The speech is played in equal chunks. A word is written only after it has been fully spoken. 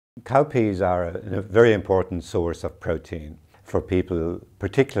Cowpeas are a very important source of protein for people,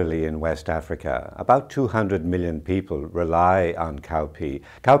 particularly in West Africa. About 200 million people rely on cowpea.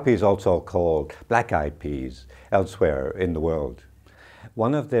 Cowpea is also called black-eyed peas elsewhere in the world.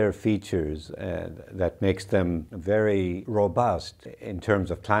 One of their features that makes them very robust in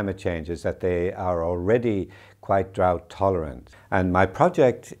terms of climate change is that they are already quite drought tolerant. And my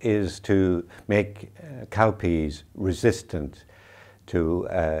project is to make cowpeas resistant to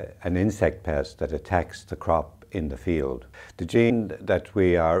an insect pest that attacks the crop in the field. The gene that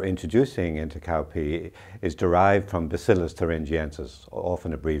we are introducing into cowpea is derived from Bacillus thuringiensis,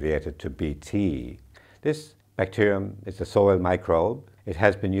 often abbreviated to BT. This bacterium is a soil microbe. It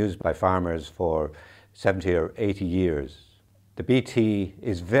has been used by farmers for 70 or 80 years. The BT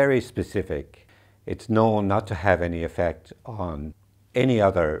is very specific. It's known not to have any effect on any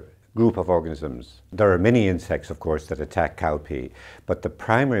other group of organisms. There are many insects, of course, that attack cowpea, but the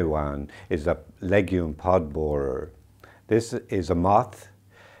primary one is a legume pod borer. This is a moth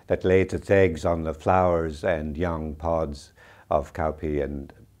that lays its eggs on the flowers and young pods of cowpea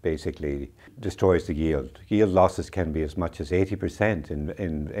and basically destroys the yield. Yield losses can be as much as 80%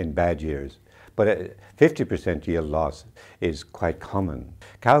 in bad years, but 50% yield loss is quite common.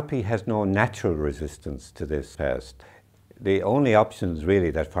 Cowpea has no natural resistance to this pest. The only options really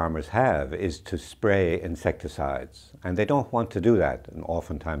that farmers have is to spray insecticides, and they don't want to do that, and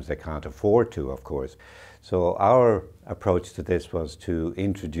oftentimes they can't afford to, of course. So our approach to this was to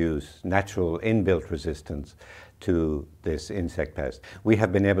introduce natural inbuilt resistance to this insect pest. We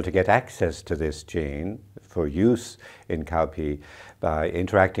have been able to get access to this gene for use in cowpea by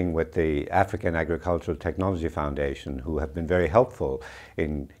interacting with the African Agricultural Technology Foundation, who have been very helpful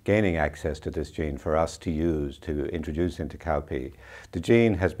in gaining access to this gene for us to use to introduce into cowpea. The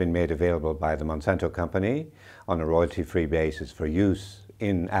gene has been made available by the Monsanto company on a royalty-free basis for use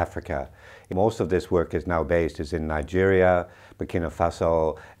in Africa. Most of this work is now based in Nigeria, Burkina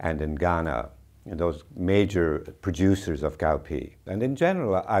Faso, and in Ghana, those major producers of cowpea. And in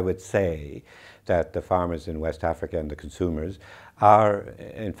general, I would say that the farmers in West Africa and the consumers are,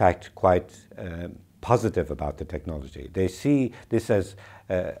 in fact, quite positive about the technology. They see this as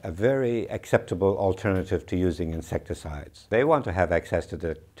a very acceptable alternative to using insecticides. They want to have access to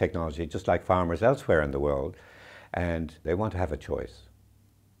the technology just like farmers elsewhere in the world, and they want to have a choice.